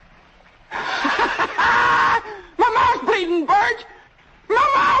bleeding, Bert!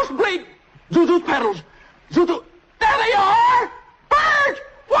 My mouth's bleeding! Zoot pedals! Zoot! There they are! Bert!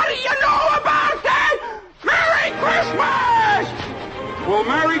 What do you know about that? Merry Christmas! Well,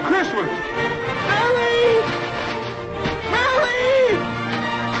 Merry Christmas! Merry! Merry!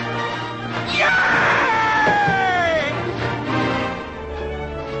 Yay!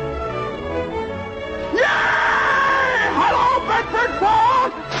 Yay! Hello, Bedford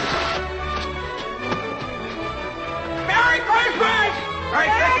Falls! Merry Christmas! Merry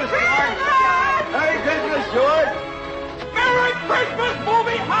Christmas, George! Merry Christmas, George! Merry Christmas,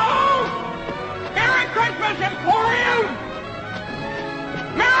 Movie House! Merry Christmas, Emporium!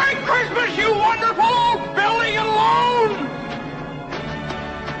 Merry Christmas, you wonderful old Billy alone!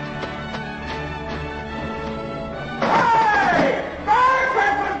 Hey! Merry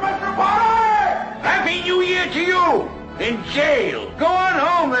Christmas, Mr. Potter! Happy New Year to you! In jail! Go on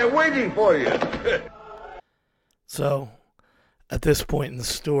home, they're waiting for you. So, at this point in the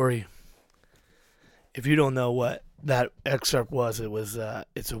story, if you don't know what that excerpt was,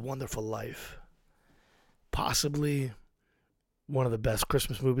 It's a Wonderful Life. Possibly one of the best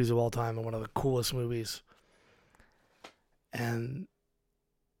Christmas movies of all time and one of the coolest movies. And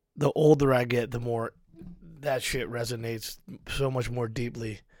the older I get, the more that shit resonates so much more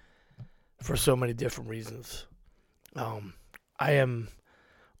deeply for so many different reasons. I am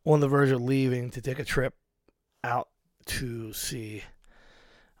on the verge of leaving to take a trip out to see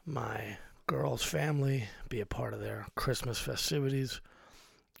my girl's family, be a part of their Christmas festivities,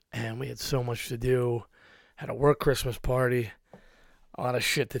 and we had so much to do. Had a work Christmas party, a lot of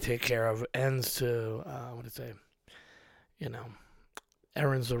shit to take care of, ends to,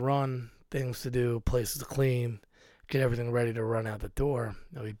 errands to run, things to do, places to clean, get everything ready to run out the door.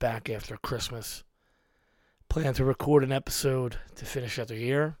 I'll be back after Christmas. Plan to record an episode to finish out the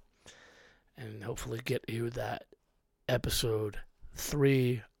year, and hopefully get you that episode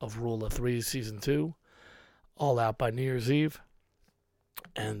 3 of Rule of 3 Season 2, all out by New Year's Eve.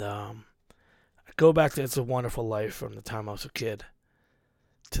 And I go back to It's a Wonderful Life from the time I was a kid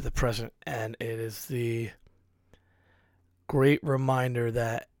to the present, and it is the great reminder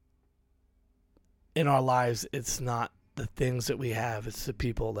that in our lives, it's not the things that we have, it's the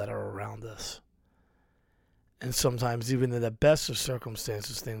people that are around us. And sometimes, even in the best of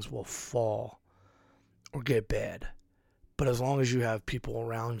circumstances, things will fall or get bad. But as long as you have people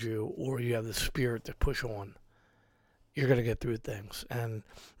around you or you have the spirit to push on, you're going to get through things. And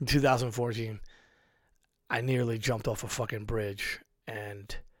in 2014, I nearly jumped off a fucking bridge.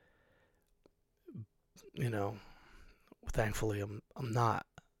 And, thankfully I'm not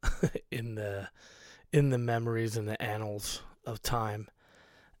in the memories and the annals of time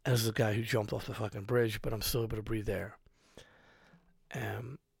as the guy who jumped off the fucking bridge, but I'm still able to breathe air.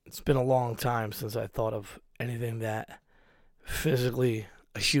 It's been a long time since I thought of anything that physically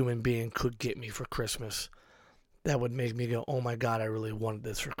a human being could get me for Christmas that would make me go, oh my God, I really wanted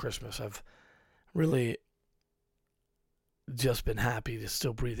this for Christmas. I've really just been happy to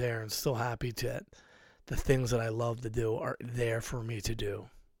still breathe air and still happy that the things that I love to do are there for me to do.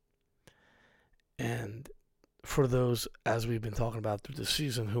 And for those, as we've been talking about through the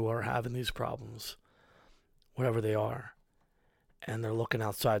season, who are having these problems, whatever they are, and they're looking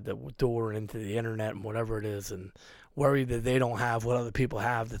outside the door and into the internet and whatever it is, and worried that they don't have what other people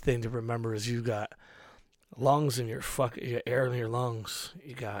have, the thing to remember is you got lungs in your air in your lungs.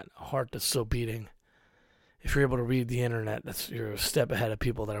 You got a heart that's still beating. If you're able to read the internet, you're a step ahead of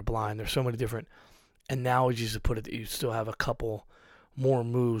people that are blind. There's so many different analogies to put it that you still have a couple more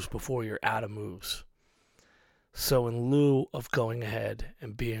moves before you're out of moves. So in lieu of going ahead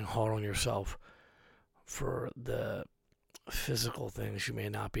and being hard on yourself for the physical things you may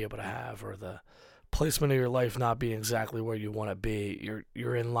not be able to have, or the placement of your life not being exactly where you want to be,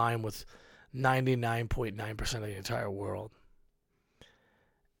 you're in line with 99.9% of the entire world.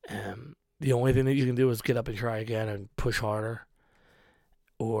 And the only thing that you can do is get up and try again and push harder.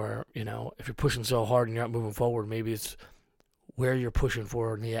 Or, if you're pushing so hard and you're not moving forward, maybe it's where you're pushing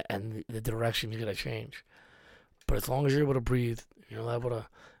for and the direction you got to change. But as long as you're able to breathe, you're able to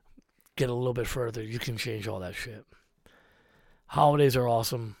get a little bit further, you can change all that shit. Holidays are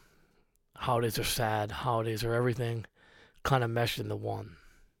awesome. Holidays are sad. Holidays are everything kind of meshed into one.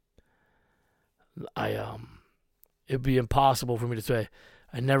 It'd be impossible for me to say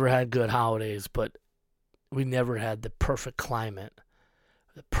I never had good holidays, but we never had the perfect climate,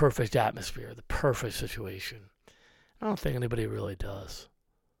 the perfect atmosphere, the perfect situation. I don't think anybody really does.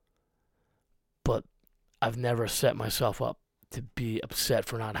 But I've never set myself up to be upset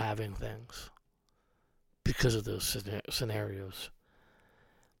for not having things because of those scenarios.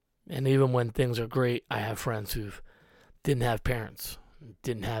 And even when things are great, I have friends who've didn't have parents,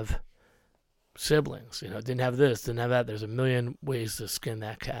 didn't have siblings, didn't have this, didn't have that. There's a million ways to skin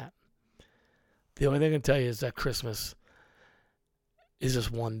that cat. The only thing I can tell you is that Christmas is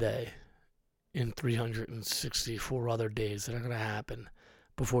just one day in 364 other days that are going to happen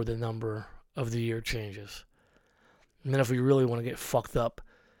before the number of the year changes. And then if we really want to get fucked up,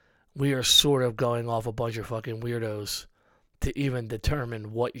 we are sort of going off a bunch of fucking weirdos to even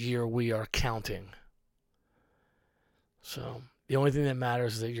determine what year we are counting. So the only thing that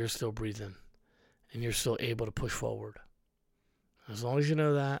matters is that you're still breathing and you're still able to push forward. As long as you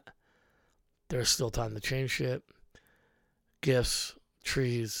know that, there's still time to change shit. Gifts,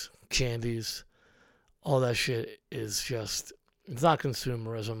 trees, candies, all that shit is just, it's not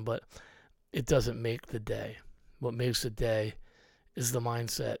consumerism, but it doesn't make the day. What makes the day is the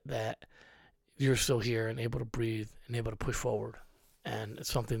mindset that you're still here and able to breathe and able to push forward. And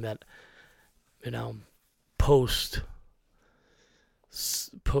it's something that, post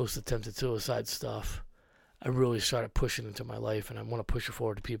attempted suicide stuff, I really started pushing into my life, and I want to push it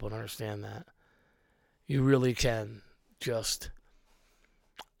forward to people and understand that you really can just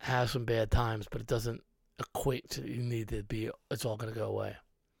have some bad times, but it doesn't equate to you need to be, it's all going to go away.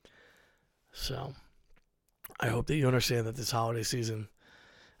 So I hope that you understand that this holiday season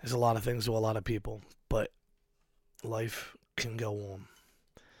is a lot of things to a lot of people, but life can go on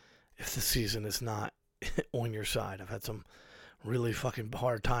if the season is not on your side. I've had some really fucking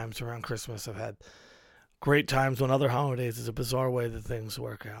hard times around Christmas. I've had great times on other holidays. It's a bizarre way that things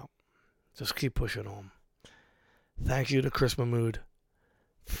work out. Just keep pushing on. Thank you to Chris Mahmood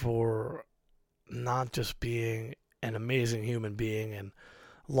for not just being an amazing human being and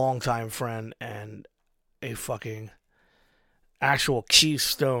longtime friend and a fucking actual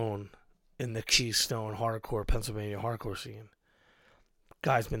keystone in the Keystone hardcore, Pennsylvania hardcore scene.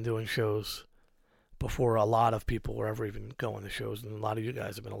 Guy's been doing shows before a lot of people were ever even going to shows, and a lot of you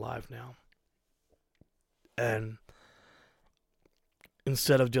guys have been alive now. And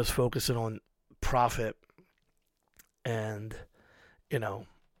instead of just focusing on profit and,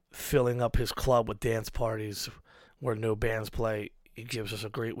 filling up his club with dance parties where no bands play, he gives us a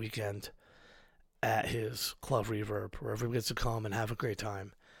great weekend at his Club Reverb, where everyone gets to come and have a great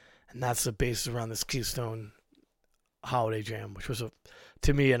time. And that's the basis around this Keystone Holiday Jam, which was,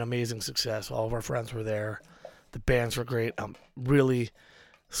 to me, an amazing success. All of our friends were there. The bands were great. Really,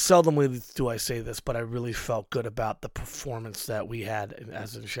 seldomly do I say this, but I really felt good about the performance that we had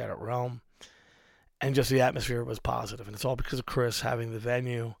as in Shattered Realm. And just the atmosphere was positive. And it's all because of Chris having the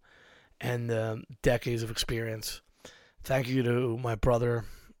venue and the decades of experience. Thank you to my brother,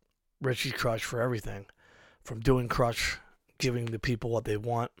 Richie Crutch, for everything. From doing Crutch, giving the people what they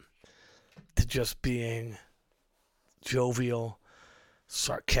want, to just being jovial,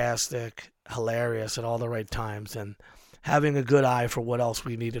 sarcastic, hilarious at all the right times, and having a good eye for what else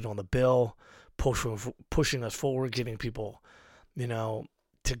we needed on the bill, pushing us forward, getting people,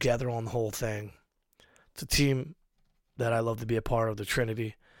 together on the whole thing. It's a team that I love to be a part of, the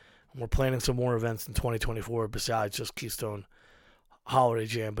Trinity. And we're planning some more events in 2024 besides just Keystone Holiday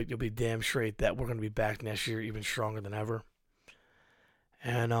Jam, but you'll be damn straight that we're going to be back next year even stronger than ever.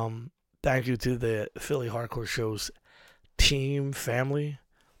 And thank you to the Philly Hardcore Shows team, family.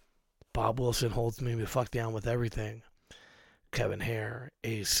 Bob Wilson holds me the fuck down with everything. Kevin Hare,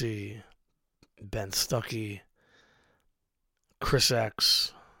 AC, Ben Stuckey, Chris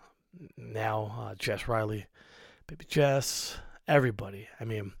X, now Jess Riley, Baby Jess, everybody. I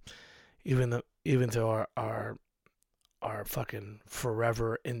mean, even to our fucking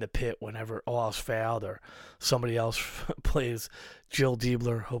forever in the pit whenever all else failed, or somebody else plays Jill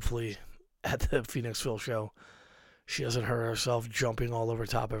Diebler, hopefully at the Phoenixville show. She doesn't hurt herself jumping all over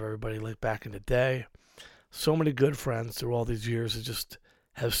top of everybody like back in the day. So many good friends through all these years that just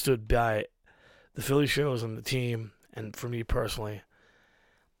have stood by the Philly shows and the team. And for me personally,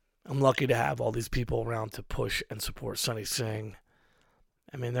 I'm lucky to have all these people around to push and support Sonny Singh.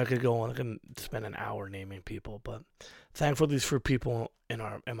 I mean, I could go on, I can spend an hour naming people, but thankful for people in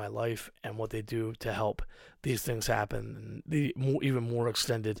my life and what they do to help these things happen. And the even more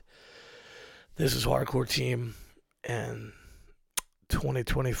extended This Is Hardcore team, and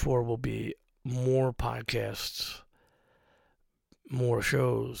 2024 will be more podcasts, more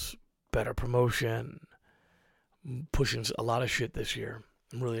shows, better promotion, pushing a lot of shit this year.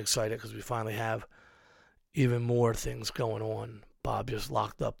 I'm really excited because we finally have even more things going on. Bob just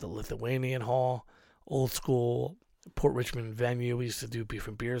locked up the Lithuanian Hall, old school Port Richmond venue we used to do Beef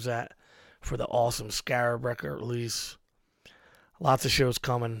and Beers at, for the awesome Scarab record release. Lots of shows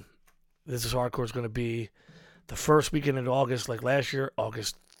coming. This Is Hardcore is going to be the first weekend in August, like last year,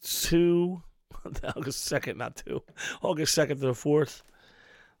 August 2. August 2nd, not 2. August 2nd to the 4th.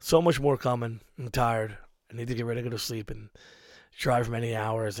 So much more coming. I'm tired. I need to get ready to go to sleep and drive many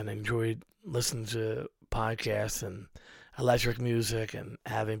hours and enjoy listening to podcasts and electric music and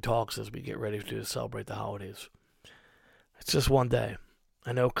having talks as we get ready to celebrate the holidays. It's just one day.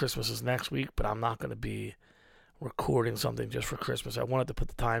 I know Christmas is next week, but I'm not going to be recording something just for Christmas. I wanted to put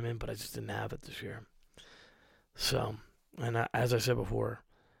the time in, but I just didn't have it this year. So, and as I said before,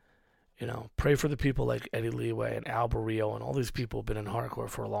 pray for the people like Eddie Leeway and Al Barrio and all these people who have been in hardcore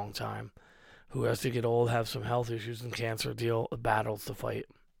for a long time, who as they get old have some health issues and cancer battles to fight.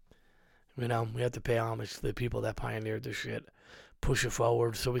 We have to pay homage to the people that pioneered this shit, push it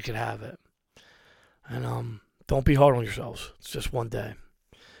forward so we can have it. And don't be hard on yourselves. It's just one day.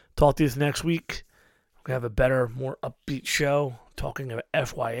 Talk to you next week. We're going to have a better, more upbeat show, talking about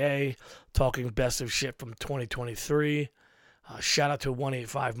FYA, talking best of shit from 2023. Shout out to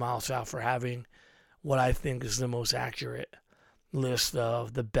 185 Miles South for having what I think is the most accurate list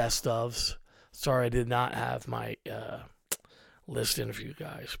of the best ofs. Sorry I did not have my list in for you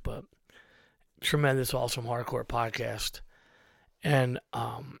guys, but tremendous, awesome hardcore podcast. And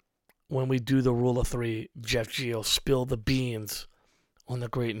when we do the Rule of 3, Jeff G will spill the beans on the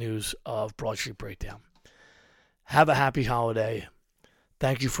great news of Broad Street Breakdown. Have a happy holiday.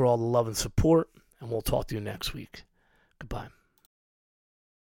 Thank you for all the love and support, and we'll talk to you next week. Goodbye.